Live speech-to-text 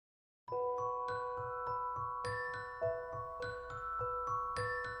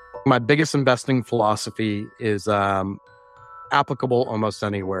My biggest investing philosophy is applicable almost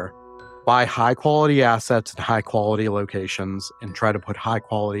anywhere. Buy high quality assets in high quality locations and try to put high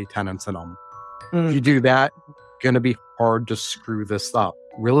quality tenants in them. If you do that, it's going to be hard to screw this up.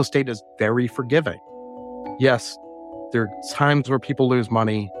 Real estate is very forgiving. Yes, there are times where people lose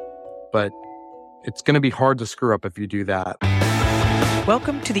money, but it's going to be hard to screw up if you do that.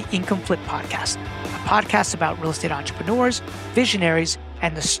 Welcome to the Income Flip Podcast, a podcast about real estate entrepreneurs, visionaries,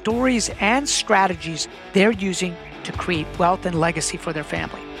 and the stories and strategies they're using to create wealth and legacy for their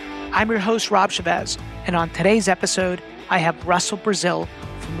family. I'm your host, Rob Chavez, and on today's episode, I have Russell Brazil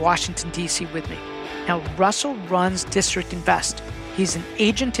from Washington, D.C. with me. Now, Russell runs District Invest. He's an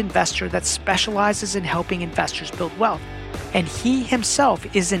agent investor that specializes in helping investors build wealth, and he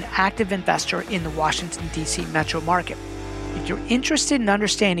himself is an active investor in the Washington, D.C. metro market. If you're interested in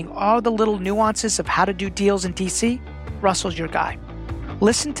understanding all the little nuances of how to do deals in D.C., Russell's your guy.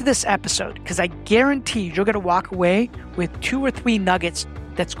 Listen to this episode because I guarantee you're going to walk away with 2 or 3 nuggets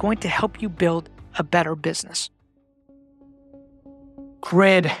that's going to help you build a better business.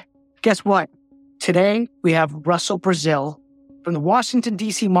 Grid. Guess what? Today, we have Russell Brazil from the Washington,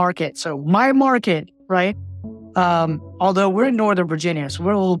 D.C. market. So my market, right? Although we're in Northern Virginia, so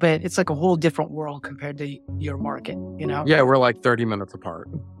we're a little bit, it's like a whole different world compared to your market, you know? Yeah, we're like 30 minutes apart.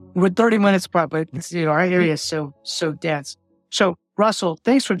 We're 30 minutes apart, but you know, our area is so dense. So Russell,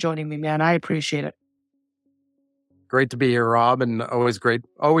 thanks for joining me, man. I appreciate it. Great to be here, Rob, and always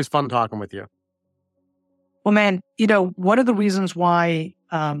always fun talking with you. Well, man, you know, one of the reasons why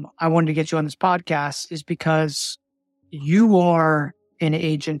I wanted to get you on this podcast is because you are an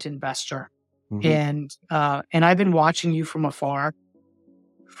agent investor. Mm-hmm. And I've been watching you from afar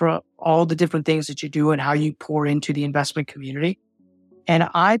for all the different things that you do and how you pour into the investment community. And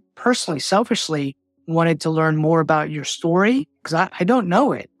I personally, selfishly, wanted to learn more about your story because I don't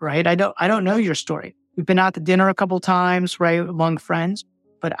know it, right? I don't know your story. We've been out to dinner a couple of times, right, among friends,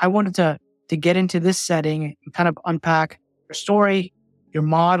 but I wanted to get into this setting and kind of unpack your story, your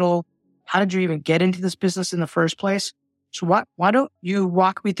model. How did you even get into this business in the first place? So why don't you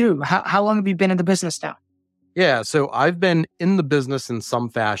walk me through? How long have you been in the business now? Yeah, so I've been in the business in some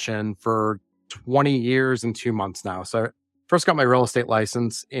fashion for 20 years and 2 months now. So I first got my real estate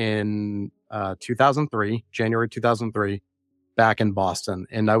license in 2003, January 2003, back in Boston.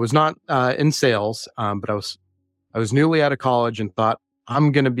 And I was not in sales, but I was newly out of college and thought,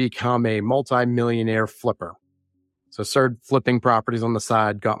 I'm going to become a multi-millionaire flipper. So I started flipping properties on the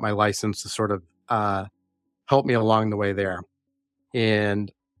side, got my license to sort of help me along the way there.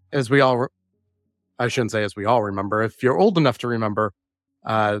 And as we all, I shouldn't say as we all remember, if you're old enough to remember,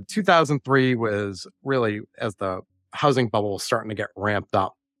 2003 was really as the housing bubble was starting to get ramped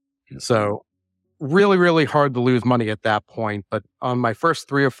up. So really, really hard to lose money at that point. But on my first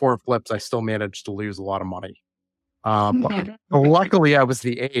 3 or 4 flips, I still managed to lose a lot of money. Luckily, I was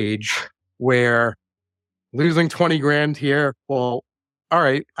the age where losing 20 grand here, well, all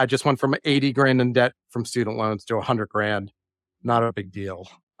right, I just went from 80 grand in debt from student loans to 100 grand. Not a big deal.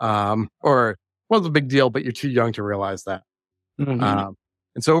 Or was a big deal, but you're too young to realize that. Mm-hmm.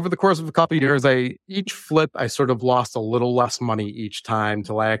 And so over the course of a couple of years, each flip, I sort of lost a little less money each time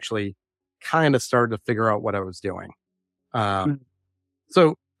till I actually kind of started to figure out what I was doing.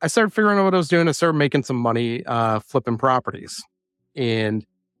 So I started figuring out what I was doing. I started making some money flipping properties. And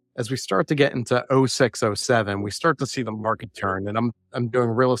as we start to get into 06, 07, we start to see the market turn. And I'm doing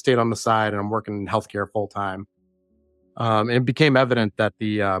real estate on the side and I'm working in healthcare full time. And it became evident that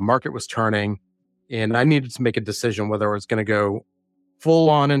the market was turning and I needed to make a decision whether I was going to go full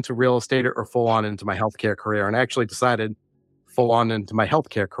on into real estate or full on into my healthcare career. And I actually decided full on into my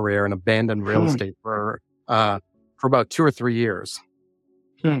healthcare career and abandoned real estate for about 2 or 3 years.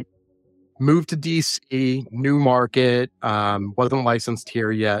 Moved to DC, new market, wasn't licensed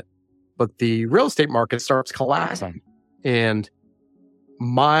here yet, but the real estate market starts collapsing. And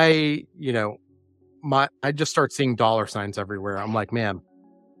I just start seeing dollar signs everywhere. I'm like, man,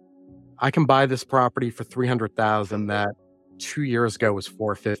 I can buy this property for $300,000 that 2 years ago was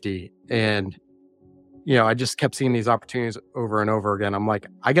 $450,000. And, I just kept seeing these opportunities over and over again. I'm like,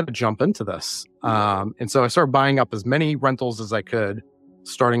 I got to jump into this. And so I started buying up as many rentals as I could.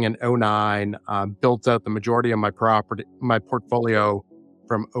 Starting in 09, built out the majority of my portfolio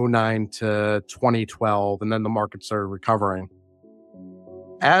from 09 to 2012, and then the market started recovering.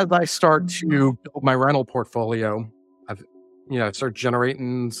 As I start to build my rental portfolio, I've started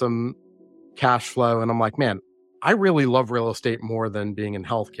generating some cash flow, and I'm like, man, I really love real estate more than being in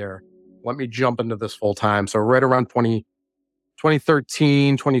healthcare. Let me jump into this full time. So right around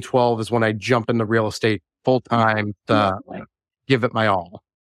 2013, 2012 is when I jump into real estate full time to give it my all.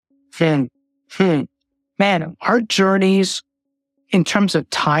 Hmm. Hmm. Man, our journeys in terms of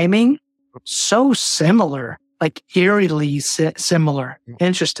timing, so similar, like eerily similar.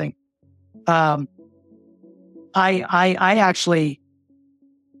 Interesting. Um, I actually,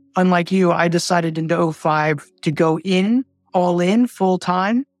 unlike you, I decided in '05 to go all in full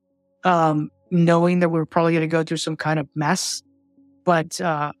time, knowing that we were probably going to go through some kind of mess. But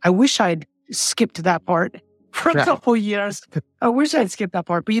I wish I'd skipped that part for a couple years. I wish I'd skipped that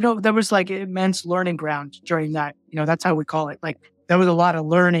part. But, there was like immense learning ground during that. That's how we call it. Like there was a lot of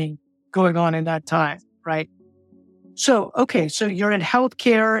learning going on in that time, right? So, okay, so you're in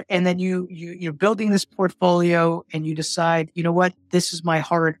healthcare and then you're building this portfolio and you decide, you know what, this is my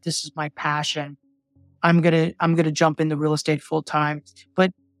heart. This is my passion. I'm going to jump into real estate full time.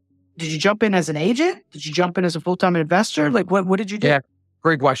 But did you jump in as an agent? Did you jump in as a full-time investor? Like what did you do? Yeah,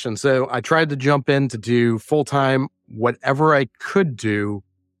 great question. So I tried to jump in to do full-time, whatever I could do,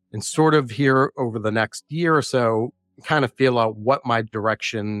 and sort of here over the next year or so, kind of feel out what my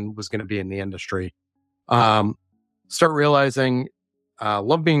direction was going to be in the industry. Start realizing,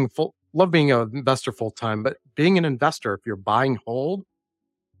 love being an investor full-time, but being an investor, if you're buying hold,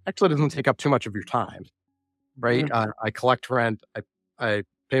 actually doesn't take up too much of your time, right? Mm-hmm. I collect rent. I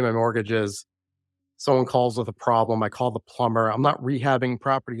pay my mortgages. Someone calls with a problem. I call the plumber. I'm not rehabbing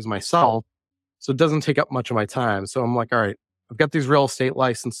properties myself. So it doesn't take up much of my time. So I'm like, all right, I've got these real estate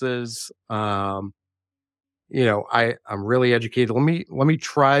licenses. I'm really educated. Let me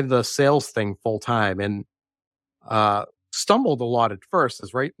try the sales thing full time. And, stumbled a lot at first,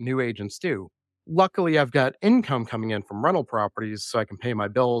 as new agents do. Luckily, I've got income coming in from rental properties so I can pay my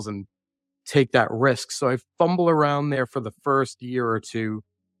bills and take that risk. So I fumble around there for the first year or two,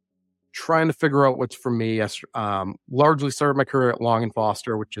 trying to figure out what's for me. I largely started my career at Long and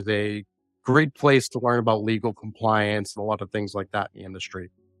Foster, which is a great place to learn about legal compliance and a lot of things like that in the industry.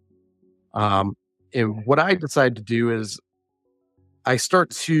 And what I decided to do is I start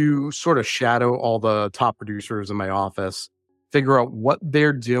to sort of shadow all the top producers in my office, figure out what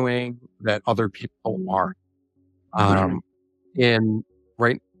they're doing that other people aren't. And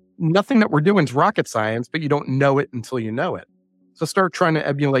nothing that we're doing is rocket science, but you don't know it until you know it. So I start trying to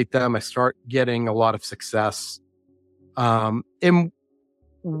emulate them. I start getting a lot of success. And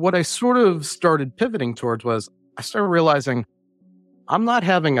what I sort of started pivoting towards was I started realizing I'm not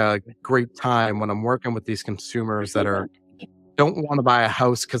having a great time when I'm working with these consumers that don't want to buy a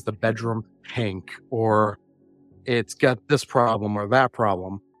house because the bedroom's pink or it's got this problem or that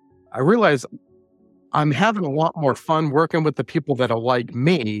problem. I realize I'm having a lot more fun working with the people that are like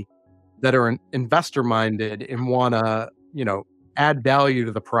me, that are investor minded and want to, add value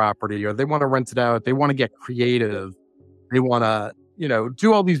to the property, or they want to rent it out. They want to get creative. They want to,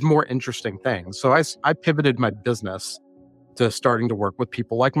 do all these more interesting things. So I pivoted my business to starting to work with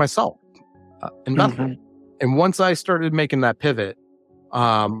people like myself, investors. And once I started making that pivot,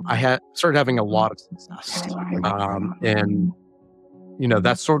 I started having a lot of success. And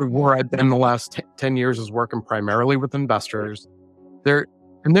that's sort of where I've been the last 10 years, is working primarily with investors. They're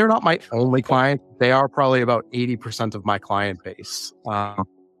not my only client. They are probably about 80% of my client base.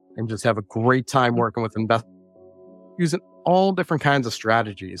 And just have a great time working with investors using all different kinds of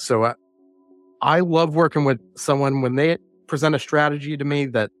strategies. So I love working with someone when they present a strategy to me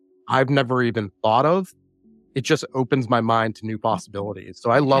that I've never even thought of. It just opens my mind to new possibilities.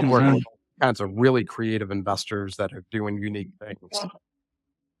 So I love working with all kinds of really creative investors that are doing unique things.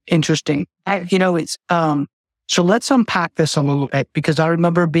 Interesting. It's so let's unpack this a little bit, because I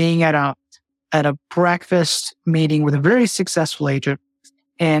remember being at a breakfast meeting with a very successful agent,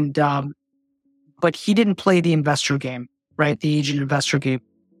 and but he didn't play the investor game, right? The agent investor game.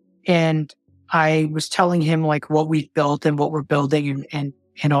 And I was telling him like what we've built and what we're building and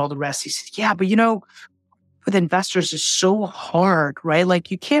all the rest. He said, yeah, but with investors is so hard, right? Like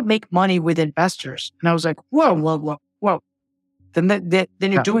you can't make money with investors. And I was like, whoa. Then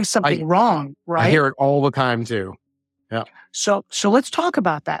you're doing something wrong, right? I hear it all the time too. Yeah. So let's talk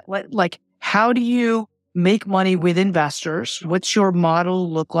about that. Like, how do you make money with investors? What's your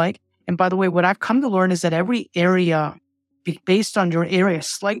model look like? And by the way, what I've come to learn is that every area, based on your area, is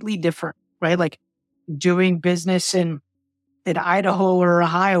slightly different, right? Like doing business in Idaho or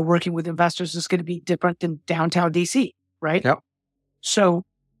Ohio, working with investors is going to be different than downtown DC, right? Yep. So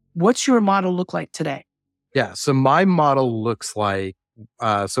what's your model look like today? Yeah. So my model looks like,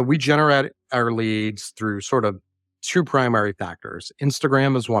 so we generate our leads through sort of two primary factors.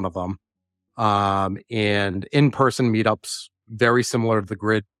 Instagram is one of them. And in-person meetups, very similar to the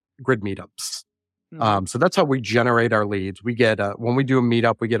grid meetups. So that's how we generate our leads. We get, when we do a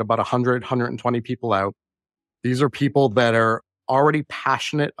meetup, we get about 100, 120 people out. These are people that are already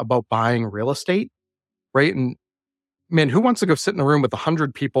passionate about buying real estate, right? And man, who wants to go sit in a room with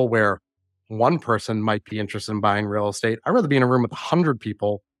 100 people where one person might be interested in buying real estate? I'd rather be in a room with 100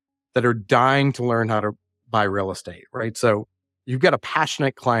 people that are dying to learn how to buy real estate, right? So you've got a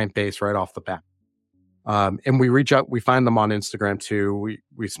passionate client base right off the bat. And we reach out, we find them on Instagram too.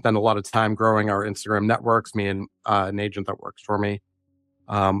 We spend a lot of time growing our Instagram networks, me and an agent that works for me.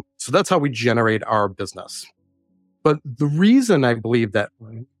 So that's how we generate our business. But the reason I believe that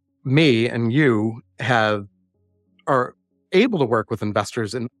me and you are able to work with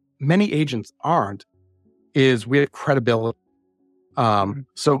investors and many agents aren't is we have credibility.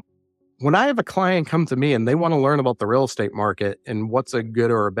 So when I have a client come to me and they want to learn about the real estate market and what's a good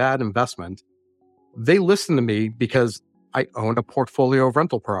or a bad investment, they listen to me because I own a portfolio of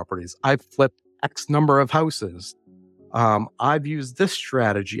rental properties. I've flipped X number of houses. I've used this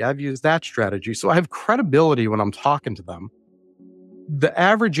strategy. I've used that strategy. So I have credibility when I'm talking to them. The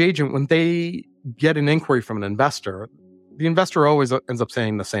average agent, when they get an inquiry from an investor, the investor always ends up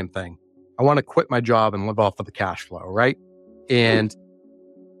saying the same thing. I want to quit my job and live off of the cash flow, right? And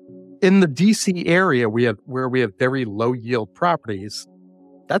in the DC area, where we have very low yield properties,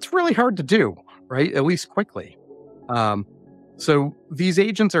 that's really hard to do, right? At least quickly. So these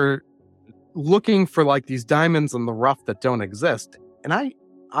agents are looking for like these diamonds in the rough that don't exist. And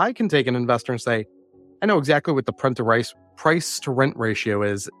I can take an investor and say, I know exactly what the price to rent ratio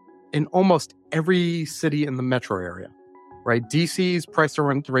is in almost every city in the metro area, right? DC's price to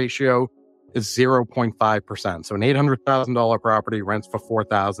rent ratio is 0.5%. So an $800,000 property rents for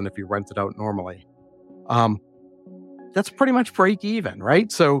 $4,000 if you rent it out normally. That's pretty much break even,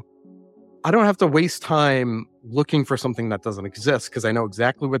 right? So I don't have to waste time looking for something that doesn't exist because I know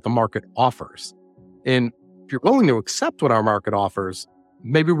exactly what the market offers. And if you're willing to accept what our market offers,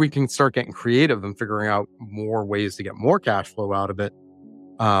 maybe we can start getting creative and figuring out more ways to get more cash flow out of it.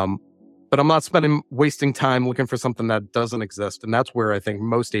 But I'm not wasting time looking for something that doesn't exist. And that's where I think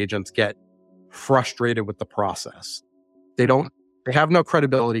most agents get frustrated with the process. They have no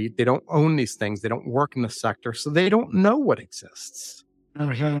credibility. They don't own these things. They don't work in the sector. So they don't know what exists.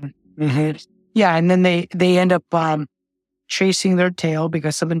 Yeah. And then they end up chasing their tail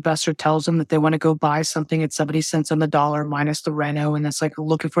because some investor tells them that they want to go buy something at 70 cents on the dollar minus the reno. And that's like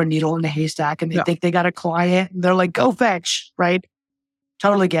looking for a needle in the haystack. And they think they got a client. And they're like, go fetch, right?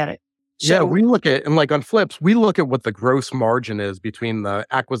 Totally get it. So, we look at, and like on flips, we look at what the gross margin is between the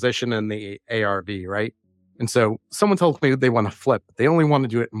acquisition and the ARV, right? And so someone tells me they want to flip. They only want to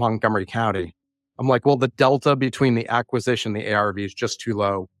do it in Montgomery County. I'm like, well, the delta between the acquisition and the ARV is just too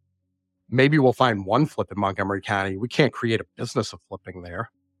low. Maybe we'll find one flip in Montgomery County. We can't create a business of flipping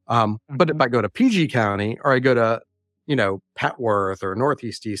there. But if I go to PG County or I go to, Petworth or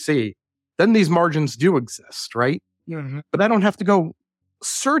Northeast DC, then these margins do exist, right? But I don't have to go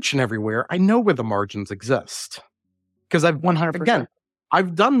searching everywhere. I know where the margins exist because I've 100%. Again,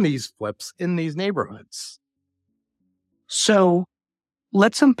 I've done these flips in these neighborhoods. So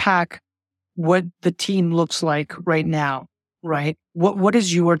let's unpack what the team looks like right now, right? What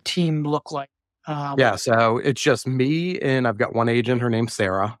does your team look like? So it's just me and I've got one agent. Her name's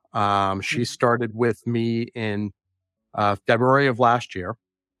Sarah. She started with me in February of last year.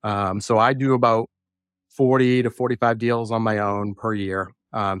 So I do about 40 to 45 deals on my own per year.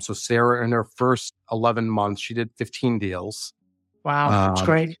 So Sarah, in her first 11 months, she did 15 deals. Wow, that's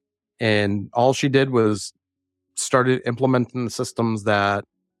great. And all she did was started implementing the systems that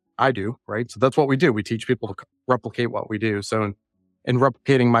I do, right? So that's what we do. We teach people to replicate what we do. So in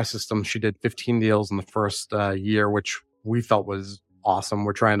replicating my system, she did 15 deals in the first year, which we felt was awesome.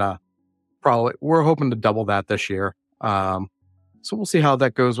 We're hoping to double that this year. So we'll see how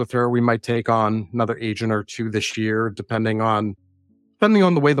that goes with her. We might take on another agent or two this year, depending on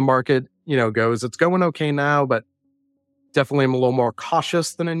the way the market, goes. It's going okay now, but definitely I'm a little more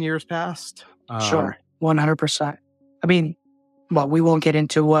cautious than in years past. Sure. 100%. I mean, well, we won't get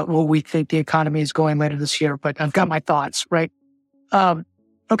into what we think the economy is going later this year, but I've got my thoughts, right?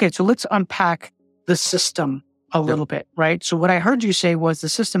 Okay. So let's unpack the system a little bit, right? So what I heard you say was the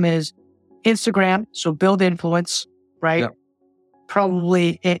system is Instagram. So build influence, right? Yep.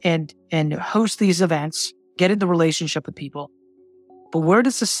 Probably and host these events, get in the relationship with people. But where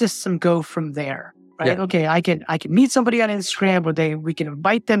does the system go from there? Right? Yeah. Okay, I can meet somebody on Instagram, or we can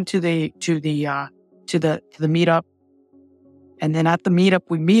invite them to the meetup, and then at the meetup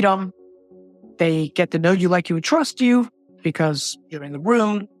we meet them. They get to know you, like you, and trust you because you're in the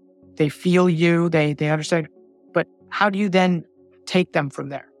room. They feel you. They understand. But how do you then take them from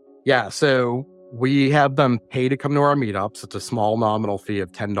there? Yeah, so we have them pay to come to our meetups. It's a small nominal fee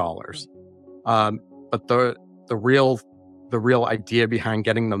of $10. But the the real idea behind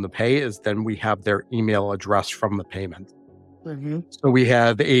getting them to pay is then we have their email address from the payment. So we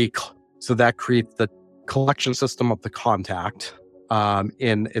have so that creates the collection system of the contact,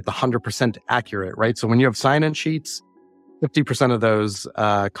 and it's 100% accurate, right? So when you have sign-in sheets, 50% of those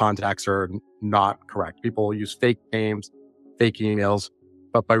contacts are not correct. People use fake names, fake emails,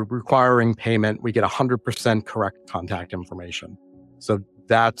 but by requiring payment, we get 100% correct contact information. So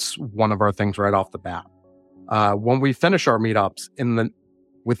that's one of our things right off the bat. When we finish our meetups,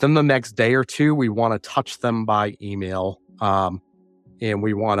 within the next day or two, we want to touch them by email, and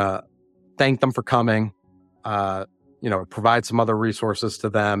we want to thank them for coming, provide some other resources to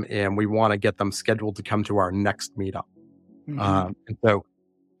them, and we want to get them scheduled to come to our next meetup. And so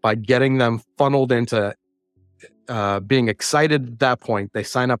by getting them funneled into being excited at that point, they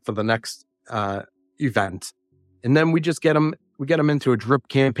sign up for the next event, and then we just get them into a drip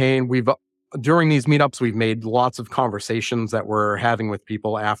campaign. During these meetups, we've made lots of conversations that we're having with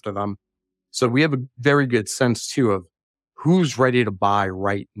people after them. So we have a very good sense too of who's ready to buy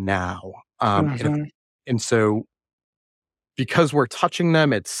right now. And so because we're touching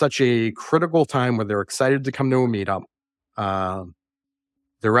them at such a critical time where they're excited to come to a meetup,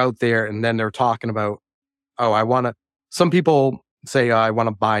 they're out there and then they're talking about, some people say, I want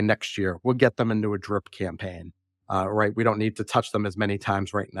to buy next year. We'll get them into a drip campaign, right? We don't need to touch them as many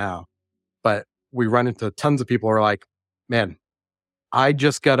times right now. But we run into tons of people who are like, man, I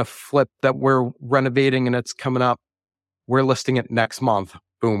just got a flip that we're renovating and it's coming up. We're listing it next month.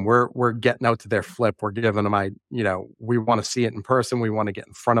 Boom. We're getting out to their flip. We're giving them, we want to see it in person. We want to get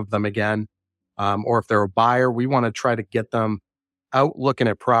in front of them again. Or if they're a buyer, we want to try to get them out looking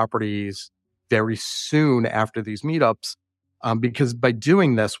at properties very soon after these meetups. Because by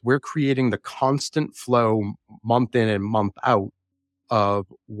doing this, we're creating the constant flow month in and month out of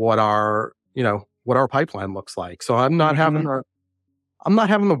what our pipeline looks like. So I'm not having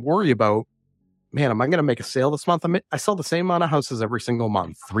to worry about, man, am I going to make a sale this month? I sell the same amount of houses every single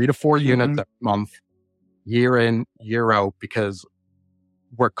month, 3 to 4 units a month, year in, year out, because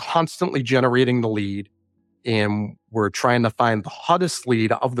we're constantly generating the lead and we're trying to find the hottest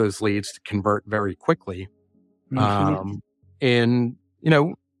lead of those leads to convert very quickly. And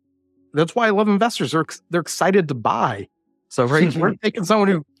that's why I love investors. They're excited to buy. So, right, we're taking someone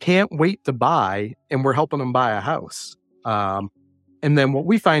who can't wait to buy and we're helping them buy a house. And then what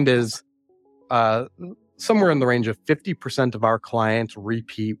we find is somewhere in the range of 50% of our clients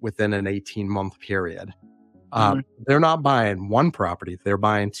repeat within an 18-month period. They're not buying one property. They're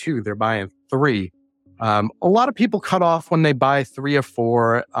buying 2. They're buying 3. A lot of people cut off when they buy 3 or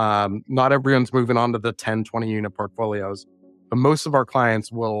 4. Not everyone's moving on to the 10, 20 unit portfolios. But most of our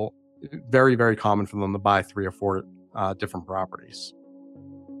clients will, very, very common for them to buy 3 or 4 different properties.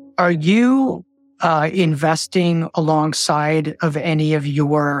 Are you investing alongside of any of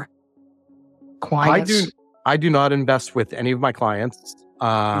your clients? I do not invest with any of my clients.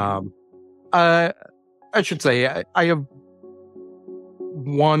 I should say I have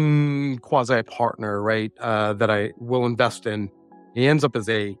one quasi partner, right, that I will invest in. He ends up as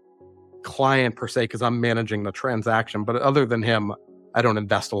a client per se because I'm managing the transaction. But other than him, I don't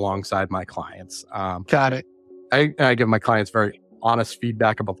invest alongside my clients. Got it. I give my clients very honest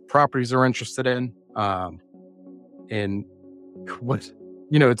feedback about the properties they're interested in. And what,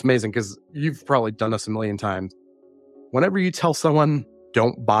 it's amazing because you've probably done this a million times. Whenever you tell someone,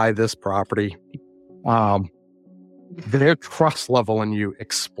 don't buy this property, their trust level in you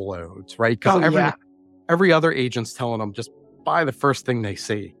explodes, right? Because every other agent's telling them, just buy the first thing they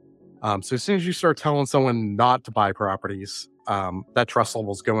see. So as soon as you start telling someone not to buy properties, that trust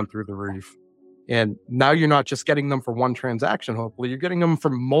level's going through the roof. And now you're not just getting them for one transaction, hopefully. You're getting them for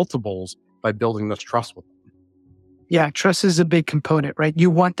multiples by building this trust with them. Yeah, trust is a big component, right? You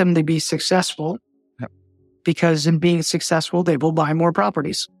want them to be successful because in being successful, they will buy more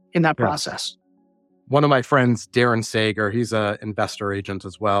properties in that process. One of my friends, Darren Sager, he's an investor agent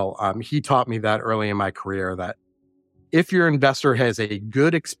as well. He taught me that early in my career that if your investor has a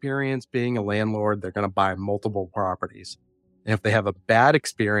good experience being a landlord, they're going to buy multiple properties. And if they have a bad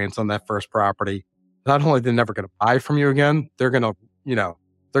experience on that first property, not only they're never going to buy from you again, they're going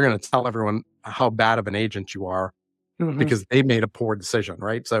to tell everyone how bad of an agent you are because they made a poor decision,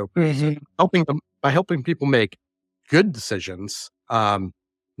 right? So helping people make good decisions, not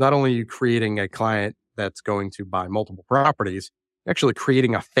only are you creating a client that's going to buy multiple properties, actually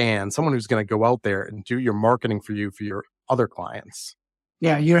creating a fan, someone who's going to go out there and do your marketing for you for your other clients.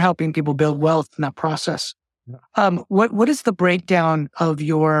 Yeah, you're helping people build wealth in that process. What is the breakdown of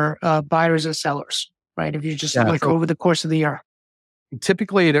your buyers and sellers, right? If you just over the course of the year.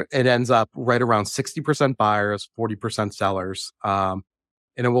 typically it ends up right around 60% buyers, 40% sellers.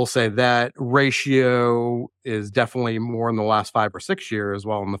 And I will say that ratio is definitely more in the last 5 or 6 years.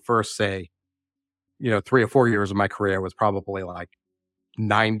 While in the first, say, 3 or 4 years of my career was probably like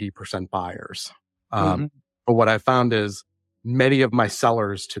 90% buyers. Mm-hmm. But what I found is many of my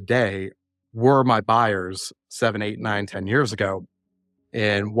sellers today were my buyers 7, 8, 9, 10 years ago.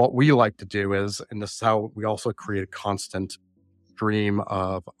 And what we like to do is, and this is how we also create a constant stream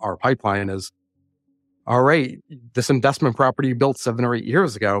of our pipeline is, all right, this investment property you built 7 or 8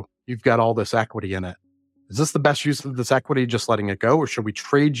 years ago, you've got all this equity in it. Is this the best use of this equity, just letting it go? Or should we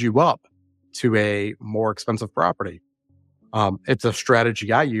trade you up to a more expensive property? It's a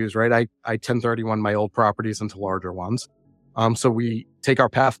strategy I use, right? I 1031 my old properties into larger ones. So we take our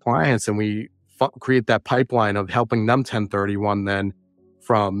past clients and we create that pipeline of helping them 1031 then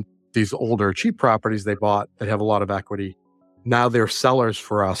from these older cheap properties they bought that have a lot of equity. Now they're sellers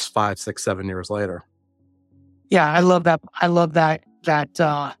for us 5, 6, 7 years later. Yeah, I love that. I love that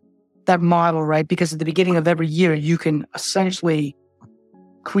model, right? Because at the beginning of every year, you can essentially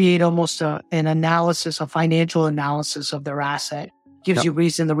create almost an analysis, a financial analysis of their asset. Gives you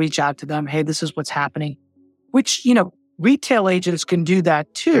reason to reach out to them. Hey, this is what's happening. Which, retail agents can do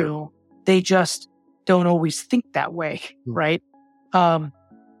that too. They just don't always think that way, right?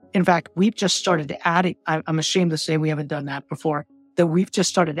 In fact, we've just started adding, I'm ashamed to say we haven't done that before, that we've just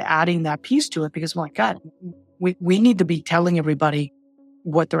started adding that piece to it because, my God, we need to be telling everybody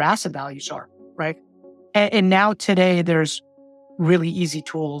what their asset values are, right? And now today, there's really easy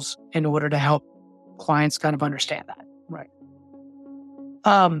tools in order to help clients kind of understand that, right?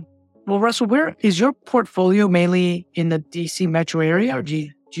 Well, Russell, where is your portfolio mainly in the DC metro area, or do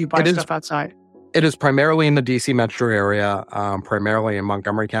you buy stuff outside? It is primarily in the DC metro area, primarily in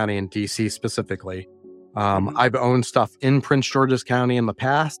Montgomery County and DC specifically. I've owned stuff in Prince George's County in the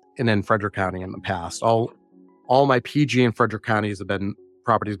past and in Frederick County in the past. All my PG and Frederick counties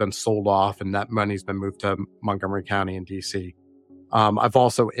properties have been sold off, and that money's been moved to Montgomery County and DC. I've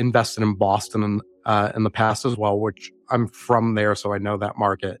also invested in Boston in the past as well, which I'm from there, so I know that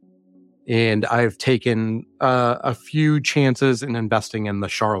market. And I've taken a few chances in investing in the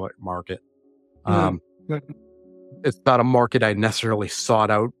Charlotte market. It's not a market I necessarily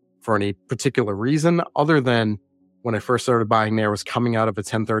sought out for any particular reason, other than when I first started buying there was coming out of a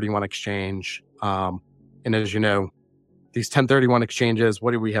 1031 exchange. And as you know, these 1031 exchanges,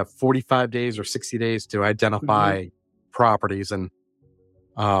 what do we have? 45 days or 60 days to identify properties. And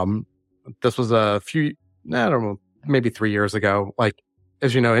this was a few, I don't know, maybe 3 years ago. Like,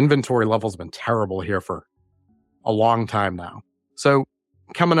 as you know, inventory levels have been terrible here for a long time now. So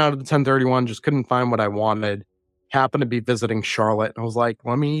coming out of the 1031, just couldn't find what I wanted. Happened to be visiting Charlotte. And I was like,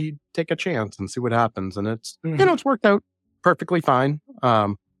 let me take a chance and see what happens. And it's, it's worked out perfectly fine.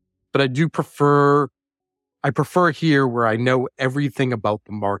 But I prefer here where I know everything about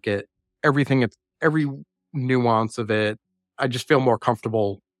the market, every nuance of it. I just feel more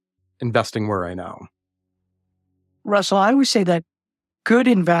comfortable investing where I know. Russell, I always say that good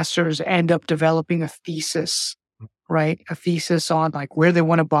investors end up developing a thesis, right? A thesis on like where they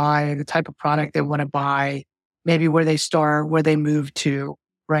want to buy, the type of product they want to buy, maybe where they start, where they move to,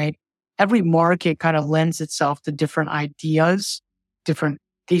 right? Every market kind of lends itself to different ideas, different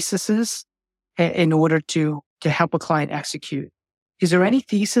theses in order to help a client execute. Is there any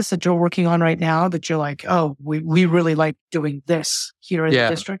thesis that you're working on right now that you're like, oh, we really like doing this here in the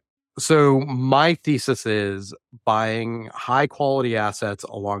district? So my thesis is buying high quality assets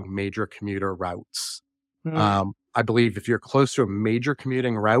along major commuter routes. I believe if you're close to a major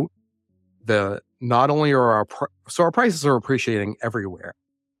commuting route, not only are our prices are appreciating everywhere,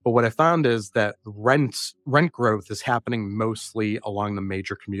 but what I found is that rent growth is happening mostly along the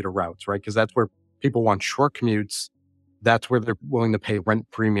major commuter routes, right? Because that's where people want short commutes. That's where they're willing to pay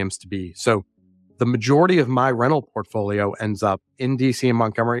rent premiums to be. So the majority of my rental portfolio ends up in DC and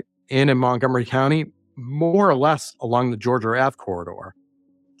Montgomery, and in Montgomery County, more or less along the Georgia Ave corridor.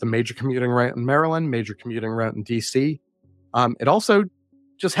 The major commuting route in Maryland, major commuting route in DC. It also,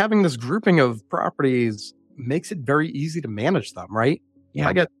 just having this grouping of properties makes it very easy to manage them, right? Yeah. If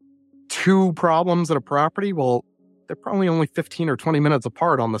I get 2 problems at a property, well, they're probably only 15 or 20 minutes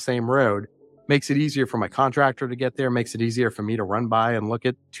apart on the same road. Makes it easier for my contractor to get there, makes it easier for me to run by and look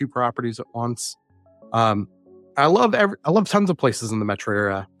at 2 properties at once. I love tons of places in the metro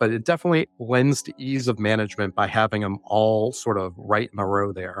area, but it definitely lends to ease of management by having them all sort of right in a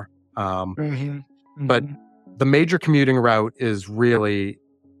row there. But the major commuting route is really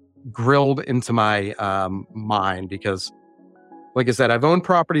grilled into my mind because, like I said, I've owned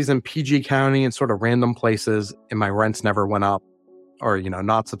properties in PG County and sort of random places, and my rents never went up. or,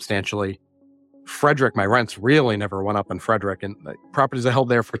 not substantially. Frederick, my rents really never went up in Frederick, and properties I held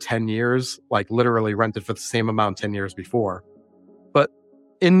there for 10 years, like literally rented for the same amount 10 years before. But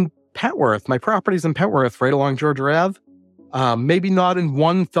in Petworth, my properties in Petworth, right along Georgia Ave, maybe not in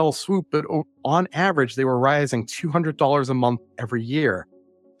one fell swoop, but on average, they were rising $200 a month every year.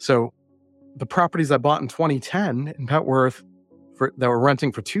 So the properties I bought in 2010 in Petworth that were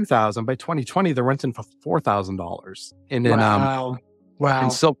renting for $2,000, by 2020, they're renting for $4,000. And then, Wow.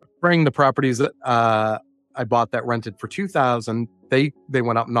 In Silver Spring, the properties that I bought that rented for $2,000, they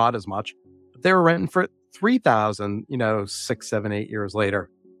went up not as much, but they were renting for $3,000, 6, 7, 8 years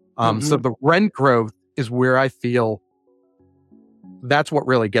later. So the rent growth is where I feel that's what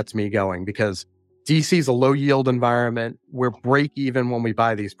really gets me going, because DC is a low yield environment. We're break even when we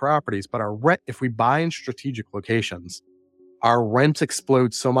buy these properties, but our rent, if we buy in strategic locations, our rent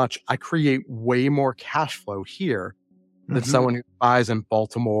explodes so much. I create way more cash flow here than someone who buys in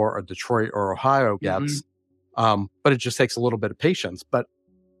Baltimore or Detroit or Ohio gets. But it just takes a little bit of patience. But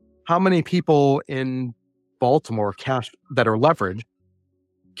how many people in Baltimore that are leveraged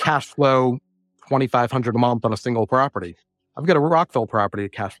cash flow $2,500 a month on a single property? I've got a Rockville property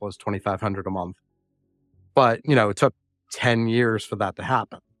that cash flows $2,500 a month. But, it took 10 years for that to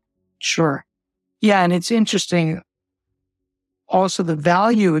happen. Sure. Yeah. And it's interesting. Also, the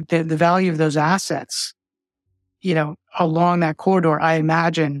value of those assets, along that corridor, I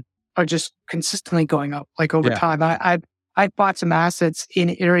imagine, are just consistently going up, like over time. I've bought some assets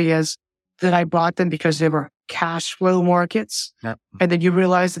in areas that I bought them because they were cash flow markets. Yep. And then you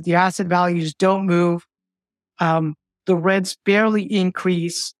realize that the asset values don't move. The rents barely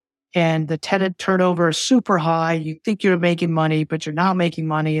increase, and the tenant turnover is super high. You think you're making money, but you're not making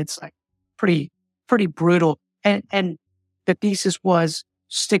money. It's like pretty brutal. And the thesis was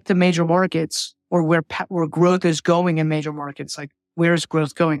stick to major markets, or where growth is going in major markets. Like, where is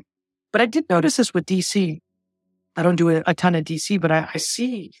growth going? But I did notice this with DC. I don't do a ton of DC, but I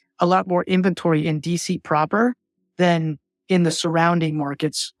see a lot more inventory in DC proper than in the surrounding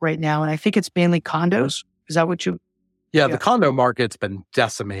markets right now. And I think it's mainly condos. Is that what you? Yeah, the condo market's been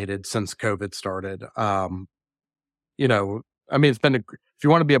decimated since COVID started. It's been, if you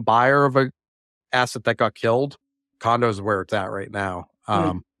want to be a buyer of a asset that got killed, condos are where it's at right now.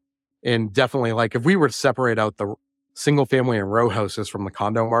 And definitely, like, if we were to separate out the single family and row houses from the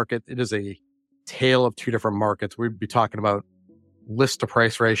condo market, it is a tale of two different markets. We'd be talking about list to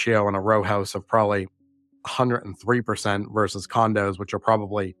price ratio in a row house of probably 103% versus condos, which are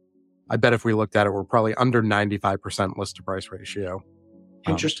probably, I bet if we looked at it, we're probably under 95% list to price ratio.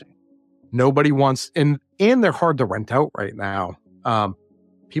 Interesting. Nobody wants, and they're hard to rent out right now.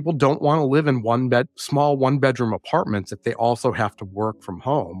 People don't want to live in small one bedroom apartments if they also have to work from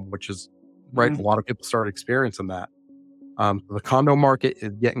home, which is right. A lot of people start experiencing that. The condo market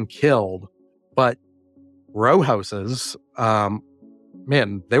is getting killed, but row houses,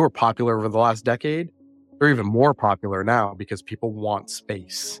 they were popular over the last decade. They're even more popular now because people want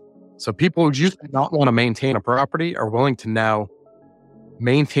space. So people who used to not want to maintain a property are willing to now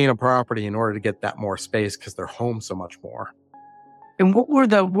maintain a property in order to get that more space because they're home so much more. And what was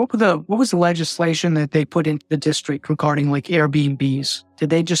the legislation that they put into the district regarding like Airbnbs?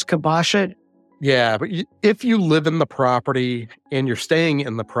 Did they just kibosh it? Yeah, but if you live in the property and you're staying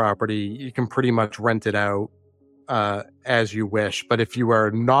in the property, you can pretty much rent it out as you wish. But if you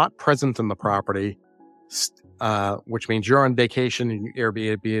are not present in the property, which means you're on vacation and you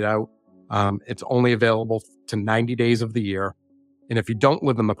Airbnb it out, it's only available to 90 days of the year. And if you don't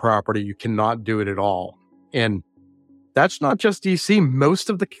live in the property, you cannot do it at all. And that's not just DC. Most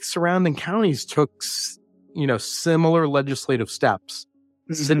of the surrounding counties took, similar legislative steps.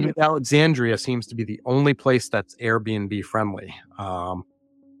 The city of Alexandria seems to be the only place that's Airbnb friendly.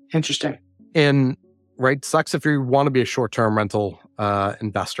 Interesting. And sucks if you want to be a short-term rental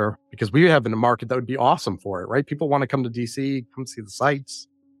investor, because we have in a market that would be awesome for it, right? People want to come to DC, come see the sites.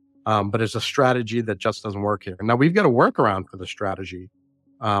 But it's a strategy that just doesn't work here. Now we've got a workaround for the strategy.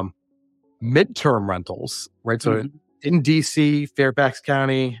 Midterm rentals, right? So in DC, Fairfax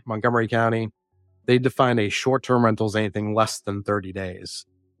County, Montgomery County, they define a short-term rental as anything less than 30 days.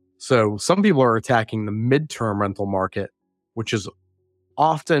 So some people are attacking the midterm rental market, which is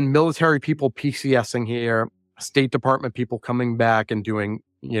often military people PCSing here, State Department people coming back and doing,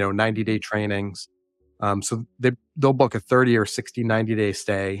 90-day trainings. So they'll book a 30 or 60, 90-day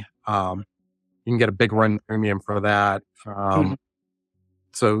stay. You can get a big rent premium for that.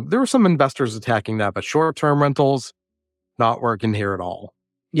 So there were some investors attacking that, but short-term rentals, not working here at all.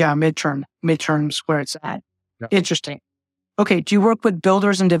 Yeah, midterms where it's at. Yeah. Interesting. Okay. Do you work with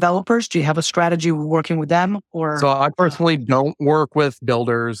builders and developers? Do you have a strategy working with them or? So I personally don't work with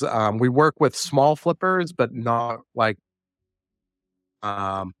builders. We work with small flippers, but not like,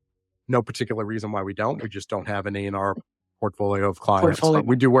 no particular reason why we don't. We just don't have any in our portfolio of clients. Portfolio.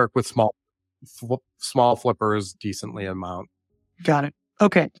 We do work with small flippers decently amount. Got it.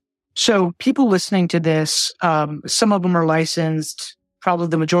 Okay. So people listening to this, some of them are licensed. Probably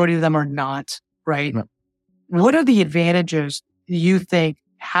the majority of them are not, right? Yeah. What are the advantages you think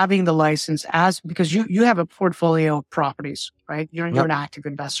having the license because you have a portfolio of properties, right? You're an active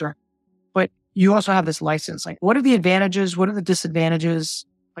investor, but you also have this license. Like, what are the advantages? What are the disadvantages?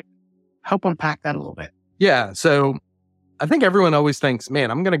 Like, help unpack that a little bit. Yeah. So I think everyone always thinks, man,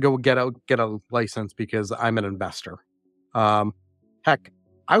 I'm going to go get a license because I'm an investor. Heck,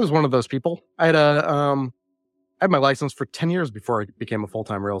 I was one of those people. I had my license for 10 years before I became a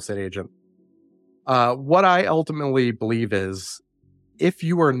full-time real estate agent. What I ultimately believe is if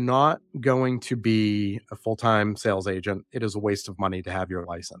you are not going to be a full-time sales agent, it is a waste of money to have your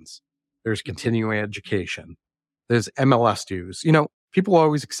license. There's continuing education. There's MLS dues. People are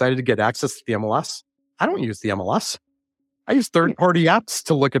always excited to get access to the MLS. I don't use the MLS. I use third-party apps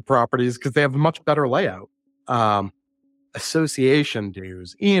to look at properties because they have a much better layout. Association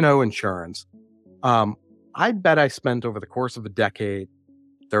dues, E&O insurance. I bet I spent over the course of a decade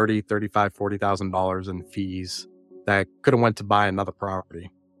 $30,000, $35,000, $40,000 in fees that could have went to buy another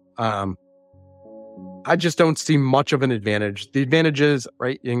property. I just don't see much of an advantage. The advantage is,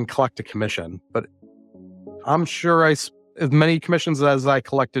 right, you can collect a commission, but I'm sure as many commissions as I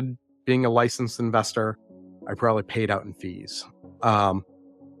collected being a licensed investor, I probably paid out in fees.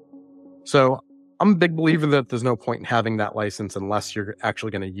 So I'm a big believer that there's no point in having that license unless you're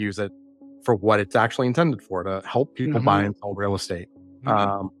actually going to use it for what it's actually intended for, to help people buy and sell real estate.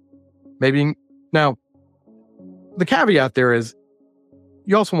 Maybe now the caveat there is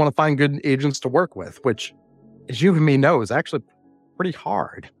you also want to find good agents to work with, which, as you and me know, is actually pretty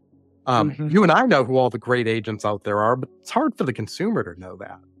hard. You and I know who all the great agents out there are, but it's hard for the consumer to know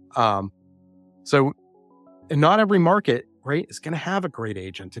that. So in not every market, right, is going to have a great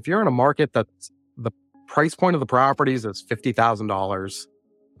agent. If you're in a market that's the price point of the properties is $50,000,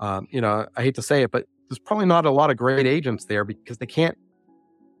 I hate to say it, but there's probably not a lot of great agents there because they can't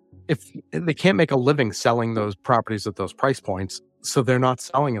make a living selling those properties at those price points. So they're not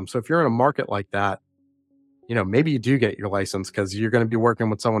selling them. So if you're in a market like that, maybe you do get your license because you're going to be working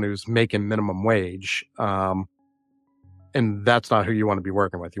with someone who's making minimum wage. And that's not who you want to be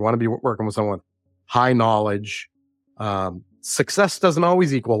working with. You want to be working with someone with high knowledge. Success doesn't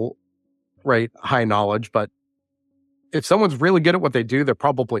always equal, right, high knowledge, but if someone's really good at what they do, they're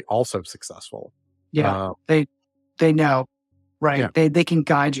probably also successful. Yeah, they know, right? Yeah. They can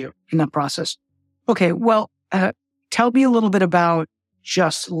guide you in that process. Okay, well, tell me a little bit about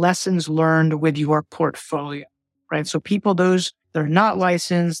just lessons learned with your portfolio, right? So people, they're not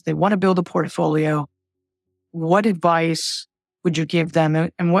licensed, they want to build a portfolio. What advice would you give them?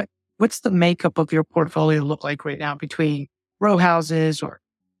 And what's the makeup of your portfolio look like right now between row houses or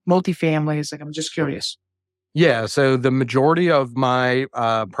multifamilies? Like, I'm just curious. Yeah, so the majority of my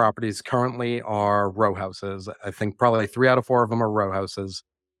properties currently are row houses. I think probably 3 out of 4 of them are row houses,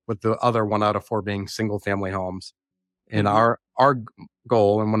 with the other 1 out of 4 being single family homes. And our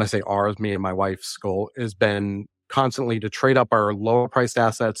goal, and when I say ours, me and my wife's goal, has been constantly to trade up our lower priced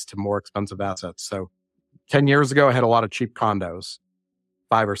assets to more expensive assets. So 10 years ago, I had a lot of cheap condos.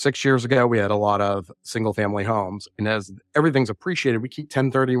 5 or 6 years ago, we had a lot of single family homes. And as everything's appreciated, we keep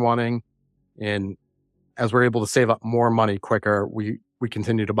 1031ing, and as we're able to save up more money quicker, we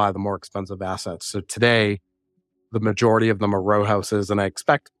continue to buy the more expensive assets. So today, the majority of them are row houses. And I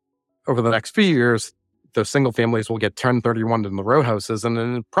expect over the next few years, those single families will get 1031 in the row houses. And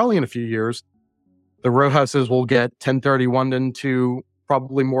then probably in a few years, the row houses will get 1031 into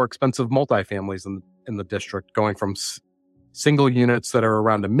probably more expensive multifamilies in the district, going from single units that are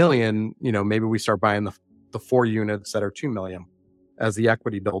around $1 million. Maybe we start buying the 4 units that are $2 million as the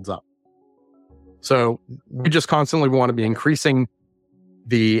equity builds up. So we just constantly want to be increasing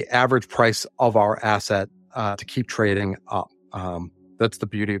the average price of our asset to keep trading up. That's the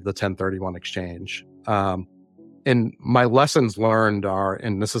beauty of the 1031 exchange. And my lessons learned are,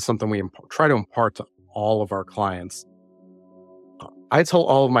 and this is something we try to impart to all of our clients. I tell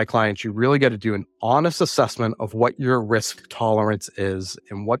all of my clients, you really got to do an honest assessment of what your risk tolerance is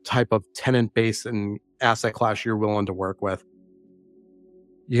and what type of tenant base and asset class you're willing to work with.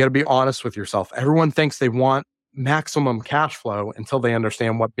 You got to be honest with yourself. Everyone thinks they want maximum cash flow until they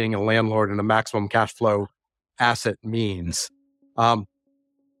understand what being a landlord and a maximum cash flow asset means. I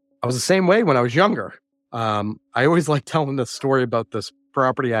was the same way when I was younger. I always like telling this story about this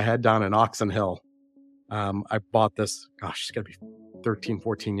property I had down in Oxon Hill. I bought this, gosh, it's got to be 13,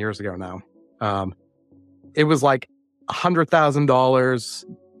 14 years ago now. It was like $100,000,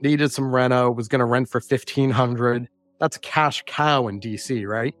 needed some reno, was going to rent for $1,500. That's a cash cow in DC,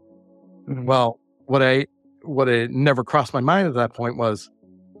 right? Mhm. Well, what never crossed my mind at that point was,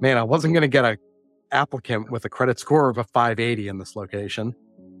 man, I wasn't going to get a applicant with a credit score of a 580 in this location.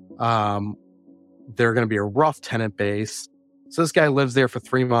 They're going to be a rough tenant base. So this guy lives there for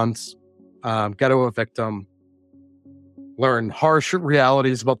 3 months, got to evict him, learn harsh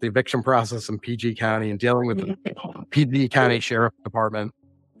realities about the eviction process in PG County and dealing with the PG County Sheriff Department,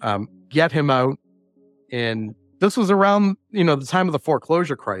 get him out. And this was around, the time of the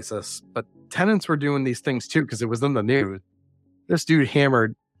foreclosure crisis, but tenants were doing these things too, because it was in the news. This dude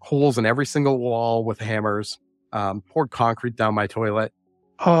hammered holes in every single wall with hammers, poured concrete down my toilet.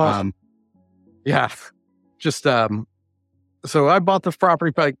 Yeah, just, so I bought this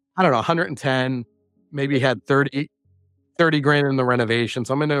property for like, I don't know, 110, maybe had 30 grand in the renovation.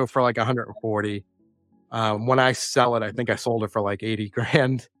 So I'm going to go for like 140. When I sell it, I think I sold it for like 80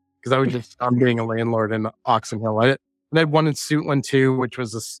 grand because I'm being a landlord in Oxon Hill. And I had one in Suitland too, which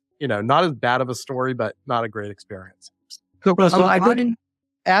was not as bad of a story, but not a great experience. So Russell, I didn't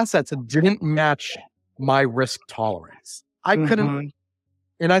assets that didn't match my risk tolerance. I couldn't,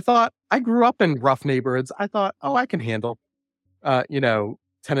 and I thought I grew up in rough neighborhoods. I thought, oh, I can handle,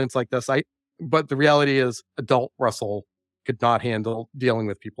 tenants like this. But the reality is adult Russell could not handle dealing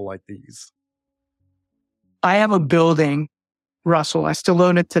with people like these. I have a building, Russell, I still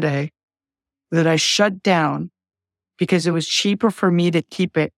own it today, that I shut down because it was cheaper for me to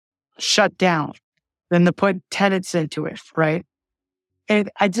keep it shut down than to put tenants into it, right? And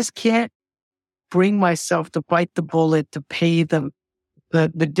I just can't bring myself to bite the bullet to pay the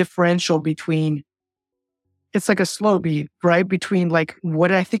differential between, it's like a slow beat, right? Between like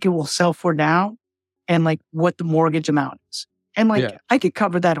what I think it will sell for now and like what the mortgage amount is. And like, I could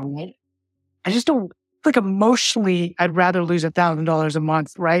cover that away. I just don't, like emotionally, I'd rather lose $1,000 a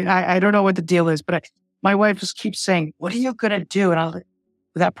month, right? I don't know what the deal is, but my wife just keeps saying, what are you going to do? And I'll,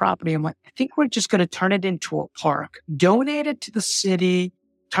 with that property, I'm like, I think we're just going to turn it into a park, donate it to the city,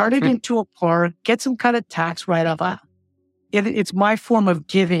 turn it into a park, get some kind of tax write-off. It's my form of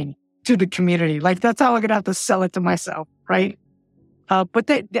giving to the community. Like that's how I'm going to have to sell it to myself, right? But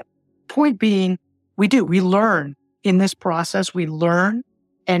the point being, we learn in this process, we learn.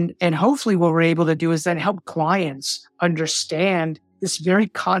 And hopefully what we're able to do is then help clients understand this very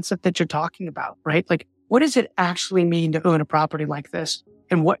concept that you're talking about, right? Like, what does it actually mean to own a property like this?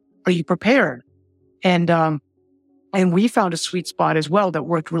 And what are you prepared? And we found a sweet spot as well that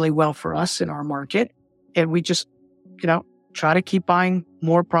worked really well for us in our market. And we just, try to keep buying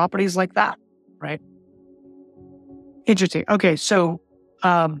more properties like that, right? Interesting. Okay. So,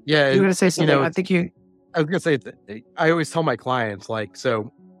 you're going to say something. I was going to say, I always tell my clients,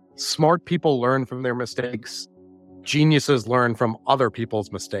 so smart people learn from their mistakes. Geniuses learn from other people's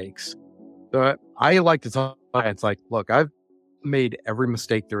mistakes. So I like to tell clients, look, I've made every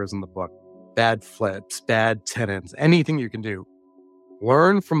mistake there is in the book. Bad flips, bad tenants, anything you can do.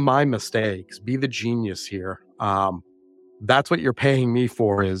 Learn from my mistakes. Be the genius here. That's what you're paying me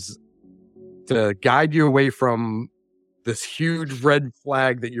for, is to guide you away from this huge red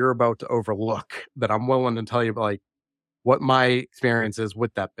flag that you're about to overlook, that I'm willing to tell you what my experience is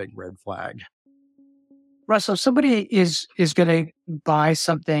with that big red flag. Russell, if somebody is going to buy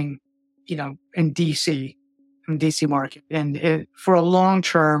something, in DC market, and for a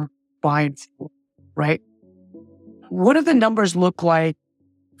long-term buying, right? What do the numbers look like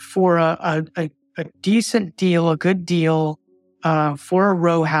for a decent deal, a good deal, for a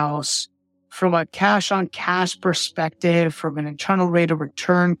row house, from a cash on cash perspective, from an internal rate of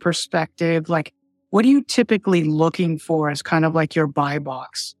return perspective? Like, what are you typically looking for as kind of like your buy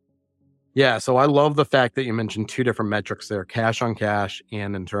box? Yeah, so I love the fact that you mentioned two different metrics there, cash on cash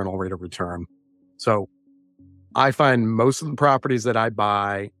and internal rate of return. So I find most of the properties that I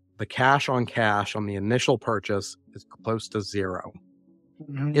buy, the cash on the initial purchase is close to zero.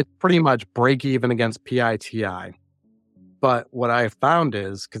 Mm-hmm. It's pretty much break even against PITI. But what I have found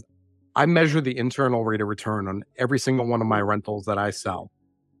is, because I measure the internal rate of return on every single one of my rentals that I sell.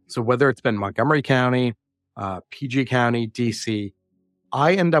 So whether it's been Montgomery County, PG County, DC,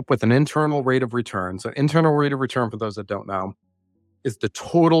 I end up with an internal rate of return. So internal rate of return, for those that don't know, is the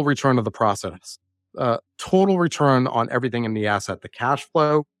total return of the process. Total return on everything in the asset, the cash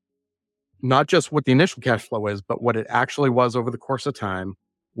flow, not just what the initial cash flow is, but what it actually was over the course of time,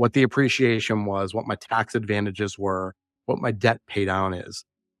 what the appreciation was, what my tax advantages were, what my debt pay down is.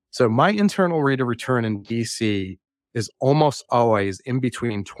 So my internal rate of return in DC is almost always in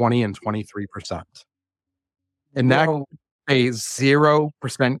between 20 and 23%. And that pays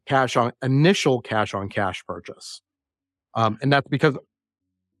 0% initial cash on cash purchase. And that's because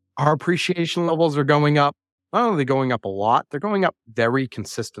our appreciation levels are going up. Not only going up a lot, they're going up very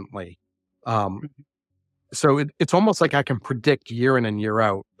consistently. So it's almost like I can predict year in and year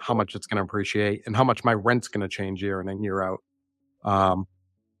out how much it's going to appreciate and how much my rent's going to change year in and year out.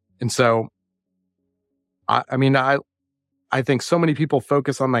 And so, I think so many people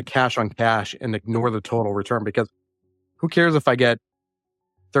focus on that cash on cash and ignore the total return, because who cares if I get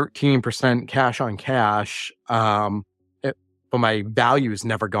 13% cash on cash, but my value's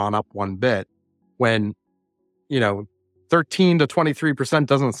never gone up one bit, when, 13 to 23%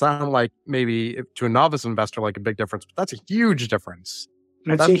 doesn't sound like maybe to a novice investor like a big difference, but that's a huge difference.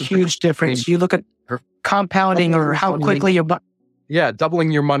 That's a huge difference. You look at compounding or how quickly you... Yeah,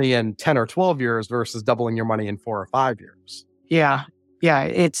 doubling your money in 10 or 12 years versus doubling your money in 4 or 5 years. Yeah,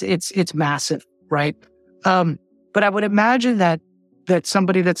 it's massive, right? But I would imagine that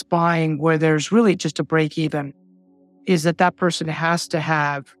somebody that's buying where there's really just a break even is that person has to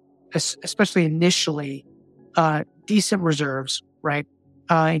have, especially initially, decent reserves, right?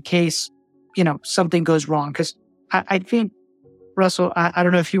 In case, something goes wrong. Because I think, Russell, I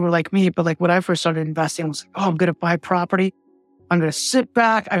don't know if you were like me, but like when I first started investing, I was like, I'm going to buy property. I'm going to sit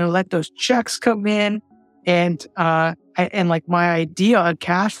back. I'm going to let those checks come in. And like my idea on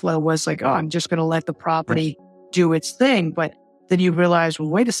cash flow was like, I'm just going to let the property do its thing. But then you realize, well,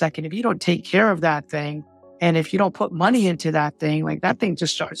 wait a second, if you don't take care of that thing, and if you don't put money into that thing, like that thing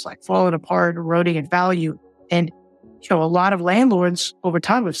just starts like falling apart, eroding in value. And, a lot of landlords over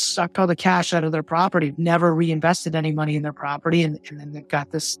time have sucked all the cash out of their property, never reinvested any money in their property. And then they've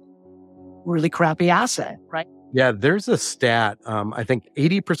got this really crappy asset, right? Yeah, there's a stat. I think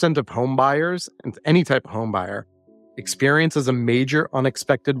 80% of home buyers, and any type of home buyer, experiences a major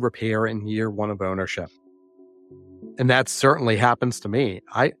unexpected repair in year one of ownership. And that certainly happens to me.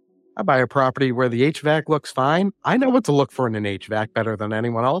 I buy a property where the HVAC looks fine. I know what to look for in an HVAC better than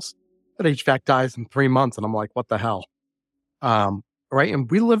anyone else. But HVAC dies in 3 months, and I'm like, what the hell? Right? And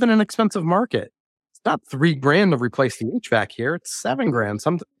we live in an expensive market. It's not $3,000 to replace the HVAC here. It's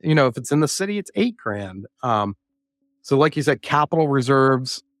 $7,000. If it's in the city, it's $8,000. So like you said, capital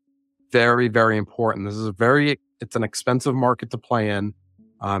reserves, very, very important. It's an expensive market to play in.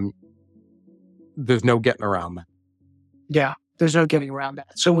 There's no getting around that. Yeah, there's no getting around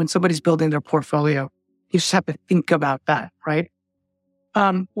that. So when somebody's building their portfolio, you just have to think about that, right?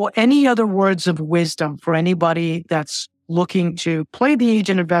 Well, any other words of wisdom for anybody that's looking to play the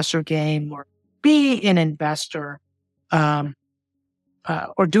agent investor game or be an investor,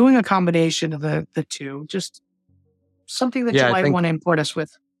 or doing a combination of the two? Just something that you might want to import us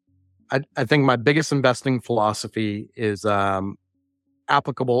with. I think my biggest investing philosophy is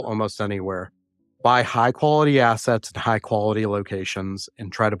applicable almost anywhere. Buy high quality assets in high quality locations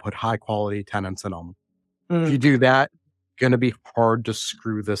and try to put high quality tenants in them. If you do that, it's going to be hard to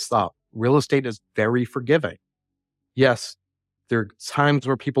screw this up. Real estate is very forgiving. Yes, there are times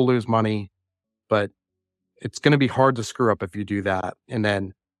where people lose money, but it's going to be hard to screw up if you do that. And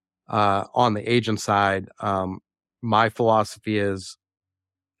then on the agent side, my philosophy is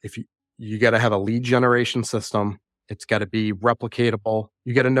if you got to have a lead generation system. It's got to be replicatable.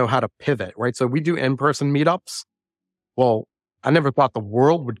 You got to know how to pivot, right? So we do in-person meetups. Well, I never thought the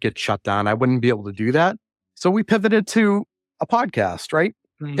world would get shut down. I wouldn't be able to do that. So we pivoted to a podcast, right?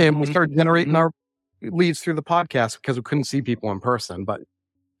 Mm-hmm. And we started generating our leads through the podcast because we couldn't see people in person. But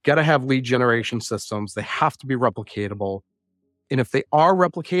got to have lead generation systems. They have to be replicatable. And if they are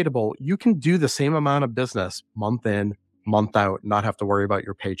replicatable, you can do the same amount of business month in, month out, not have to worry about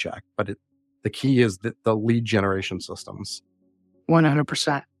your paycheck. But the key is the lead generation systems.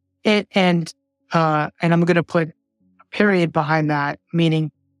 100%. And I'm going to put a period behind that,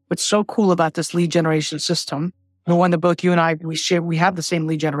 meaning what's so cool about this lead generation system, the one that both you and I, we have the same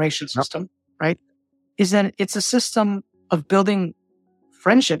lead generation system, right? Is that it's a system of building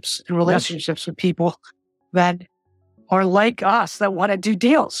friendships and relationships with people that are like us, that want to do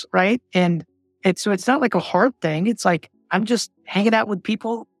deals, right? And it's not like a hard thing. It's like, I'm just hanging out with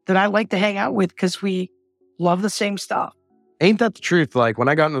people that I like to hang out with because we love the same stuff. Ain't that the truth? Like when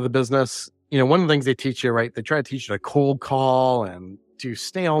I got into the business, one of the things they teach you, right? They try to teach you to cold call and do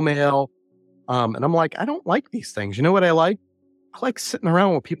snail mail. And I'm like, I don't like these things. You know what I like? I like sitting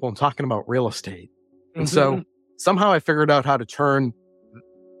around with people and talking about real estate. And so somehow I figured out how to turn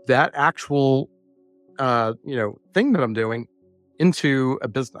that actual, thing that I'm doing into a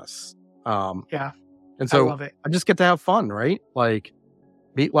business. Yeah. And so I love it. I just get to have fun, right? Like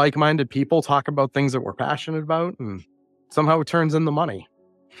meet like-minded people, talk about things that we're passionate about, and somehow it turns into money.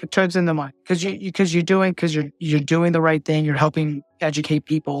 It turns into money because you're doing the right thing. You're helping educate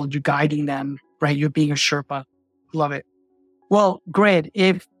people. You're guiding them, right? You're being a Sherpa. Love it. Well, great.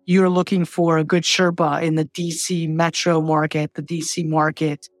 If you're looking for a good Sherpa in the DC metro market,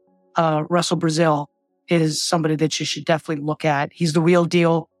 Russell Brazil is somebody that you should definitely look at. He's the real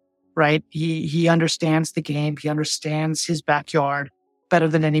deal, right? He understands the game. He understands his backyard better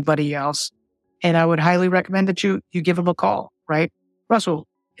than anybody else. And I would highly recommend that you give him a call, right? Russell,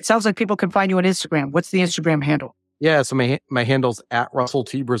 it sounds like people can find you on Instagram. What's the Instagram handle? Yeah, so my handle's at Russell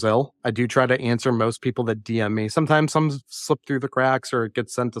T Brazil. I do try to answer most people that DM me. Sometimes some slip through the cracks or it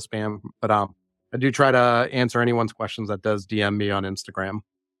gets sent to spam, but I do try to answer anyone's questions that does DM me on Instagram.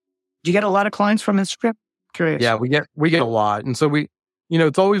 Do you get a lot of clients from Instagram? Curious. Yeah, we get a lot, and so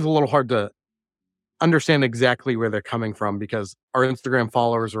it's always a little hard to understand exactly where they're coming from because our Instagram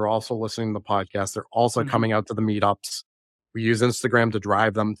followers are also listening to the podcast. They're also coming out to the meetups. We use Instagram to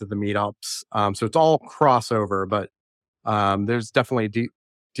drive them to the meetups. So it's all crossover, but there's definitely a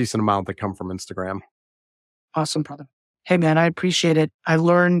decent amount that come from Instagram. Awesome, brother. Hey, man, I appreciate it. I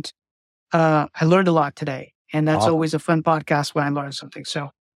learned a lot today, and that's always a fun podcast when I learn something.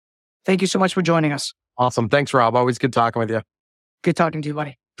 So thank you so much for joining us. Awesome. Thanks, Rob. Always good talking with you. Good talking to you,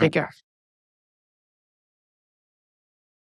 buddy. Take care.